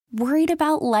Worried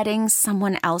about letting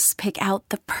someone else pick out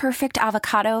the perfect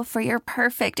avocado for your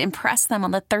perfect impress them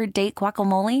on the third date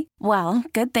guacamole? Well,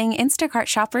 good thing Instacart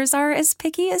shoppers are as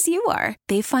picky as you are.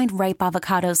 They find ripe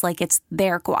avocados like it's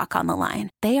their guac on the line.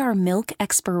 They are milk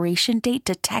expiration date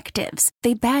detectives.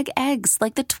 They bag eggs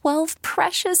like the 12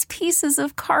 precious pieces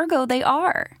of cargo they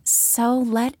are. So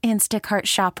let Instacart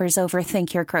shoppers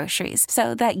overthink your groceries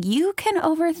so that you can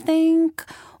overthink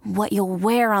what you'll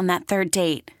wear on that third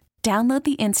date. Download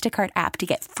the Instacart app to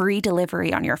get free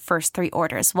delivery on your first 3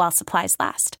 orders while supplies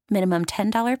last. Minimum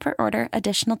 $10 per order.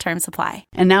 Additional terms apply.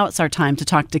 And now it's our time to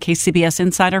talk to KCBS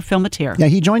insider Phil Matier. Yeah,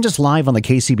 he joins us live on the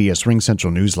KCBS Ring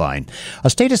Central Newsline. A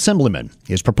state assemblyman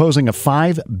is proposing a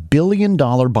 $5 billion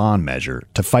bond measure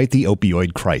to fight the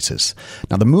opioid crisis.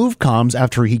 Now, the move comes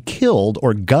after he killed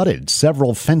or gutted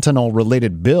several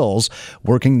fentanyl-related bills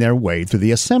working their way through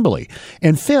the assembly.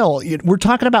 And Phil, we're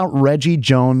talking about Reggie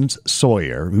Jones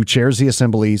Sawyer, who chairs the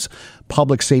Assembly's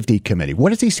Public Safety Committee.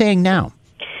 What is he saying now?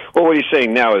 Well, what he's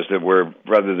saying now is that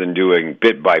rather than doing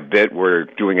bit by bit, we're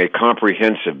doing a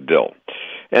comprehensive bill.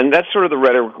 And that's sort of the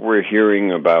rhetoric we're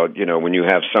hearing about, when you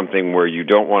have something where you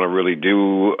don't want to really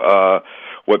do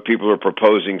what people are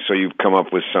proposing, so you've come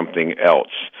up with something else.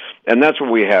 And that's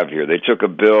what we have here. They took a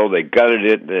bill, they gutted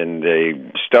it, and they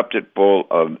stuffed it full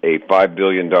of a $5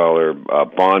 billion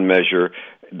bond measure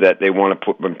that they want to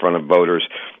put in front of voters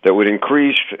that would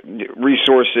increase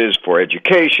resources for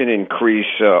education, increase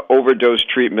overdose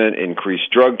treatment, increase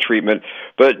drug treatment,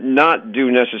 but not do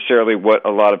necessarily what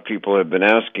a lot of people have been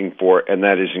asking for, and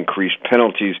that is increased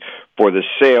penalties for the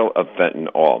sale of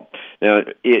fentanyl. Now,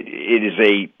 it is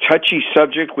a touchy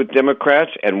subject with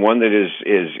Democrats, and one that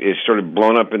is sort of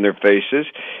blown up in their faces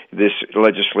this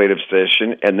legislative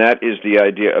session, and that is the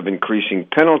idea of increasing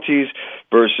penalties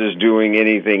versus doing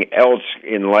anything else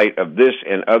in light of this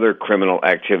and other criminal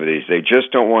activities. They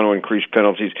just don't want to increase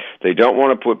penalties. They don't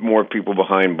want to put more people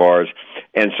behind bars,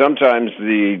 and sometimes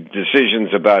the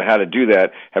decisions about how to do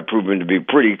that have proven to be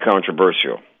pretty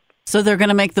controversial. So they're going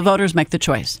to make the voters make the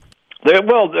choice. I'll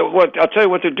tell you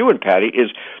what they're doing, Patti,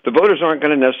 is the voters aren't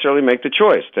going to necessarily make the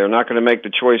choice. They're not going to make the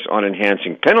choice on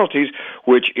enhancing penalties,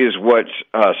 which is what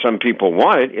some people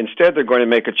wanted. Instead, they're going to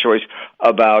make a choice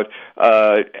about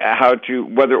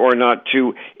whether or not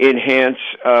to enhance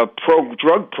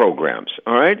drug programs.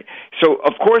 All right. So,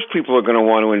 of course, people are going to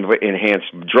want to enhance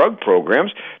drug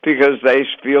programs because they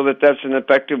feel that that's an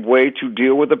effective way to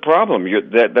deal with the problem.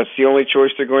 That's the only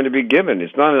choice they're going to be given.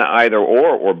 It's not an either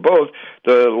or both.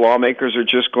 The lawmakers are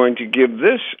just going to give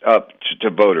this up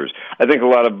to voters. I think a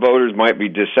lot of voters might be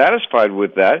dissatisfied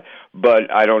with that,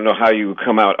 but I don't know how you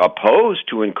come out opposed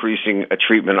to increasing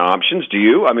treatment options. Do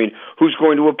you? I mean, who's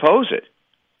going to oppose it?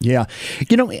 Yeah.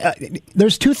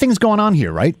 There's two things going on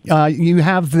here, right? You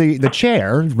have the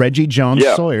chair, Reggie Jones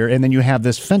Sawyer, and then you have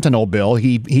this fentanyl bill.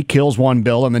 He kills one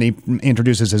bill, and then he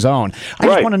introduces his own. I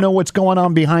just want to know what's going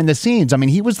on behind the scenes. I mean,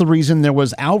 he was the reason there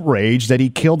was outrage that he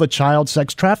killed the child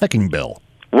sex trafficking bill.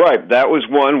 Right. That was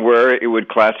one where it would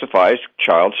classify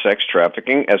child sex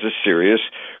trafficking as a serious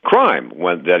crime.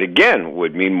 That, again,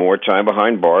 would mean more time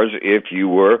behind bars if you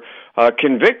were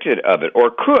convicted of it, or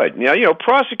could. Now,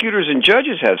 prosecutors and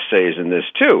judges have says in this,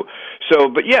 too. So,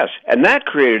 but yes, and that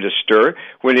created a stir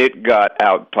when it got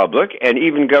out public, and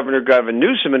even Governor Gavin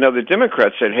Newsom and other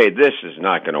Democrats said, hey, this is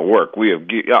not going to work. We're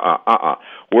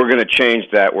going to change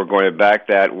that. We're going to back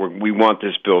that. We want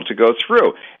this bill to go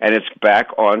through, and it's back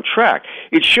on track.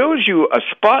 It shows you a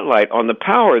spotlight on the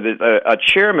power that a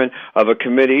chairman of a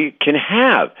committee can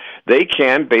have. They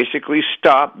can basically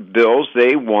stop bills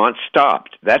they want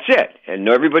stopped. That's it. And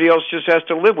everybody else just has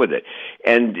to live with it.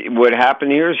 And what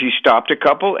happened here is he stopped a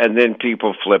couple, and then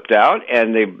people flipped out,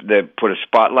 and they put a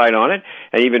spotlight on it.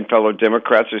 And even fellow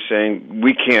Democrats are saying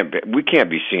we can't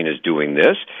be seen as doing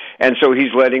this. And so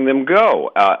he's letting them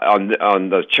go on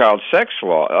the child sex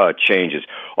law changes.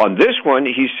 On this one,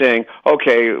 he's saying,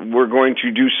 okay, we're going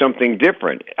to do something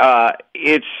different.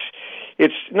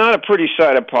 It's not a pretty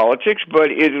side of politics, but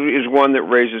it is one that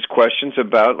raises questions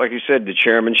about, like you said, the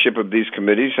chairmanship of these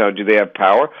committees. How do they have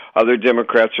power? Other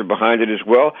Democrats are behind it as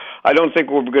well. I don't think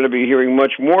we're going to be hearing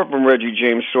much more from Reggie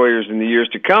James Sawyers in the years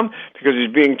to come because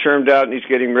he's being termed out and he's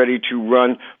getting ready to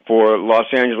run for Los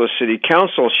Angeles City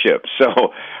Councilship.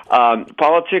 So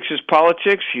politics is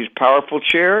politics. He's powerful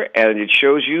chair, and it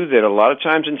shows you that a lot of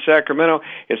times in Sacramento,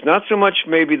 it's not so much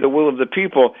maybe the will of the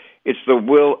people, it's the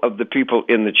will of the people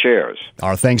in the chairs.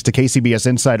 Our thanks to KCBS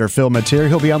insider Phil Matier.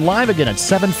 He'll be on live again at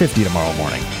 7:50 tomorrow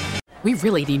morning. We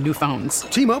really need new phones.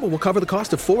 T-Mobile will cover the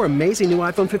cost of 4 amazing new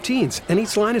iPhone 15s, and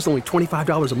each line is only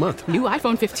 $25 a month. New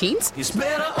iPhone 15s? It's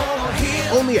better over here.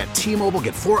 Only at T-Mobile,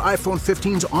 get 4 iPhone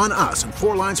 15s on us and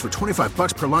 4 lines for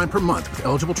 $25 per line per month with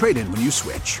eligible trade-in when you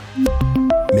switch.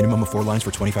 Minimum of 4 lines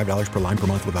for $25 per line per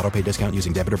month with autopay discount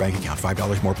using debit or bank account.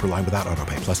 $5 more per line without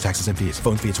autopay, plus taxes and fees.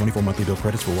 Phone fee at 24 monthly bill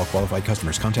credits for well-qualified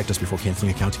customers. Contact us before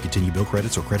canceling account to continue bill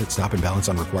credits or credit stop and balance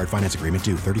on required finance agreement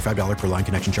due. $35 per line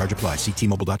connection charge applies. See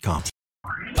T-Mobile.com.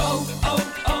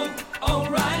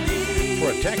 O'Reilly.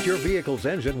 Protect your vehicle's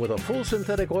engine with a full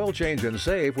synthetic oil change and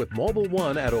save with Mobile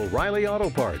One at O'Reilly Auto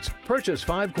Parts. Purchase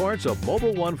 5 quarts of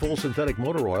Mobile One full synthetic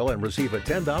motor oil and receive a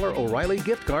 $10 O'Reilly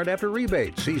gift card after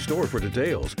rebate. See store for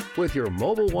details. With your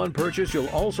Mobile One purchase, you'll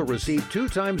also receive 2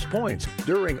 times points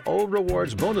during O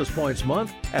Rewards Bonus Points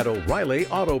Month at O'Reilly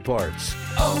Auto Parts.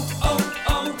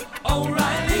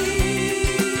 O'Reilly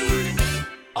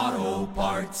Auto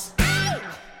Parts.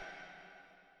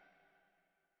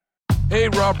 Hey,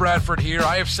 Rob Bradford here.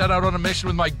 I have set out on a mission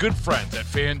with my good friends at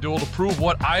FanDuel to prove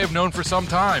what I have known for some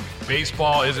time.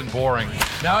 Baseball isn't boring.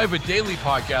 Now I have a daily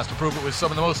podcast to prove it with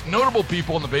some of the most notable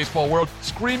people in the baseball world,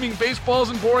 screaming baseball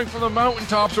isn't boring from the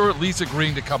mountaintops, or at least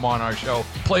agreeing to come on our show.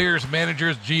 Players,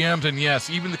 managers, GMs, and yes,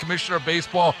 even the commissioner of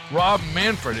baseball, Rob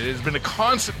Manfred. It has been a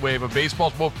constant wave of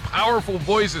baseball's most powerful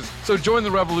voices. So join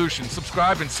the revolution.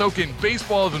 Subscribe and soak in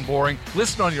Baseball Isn't Boring.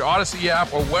 Listen on your Odyssey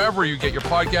app or wherever you get your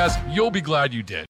podcasts. You'll be glad you did.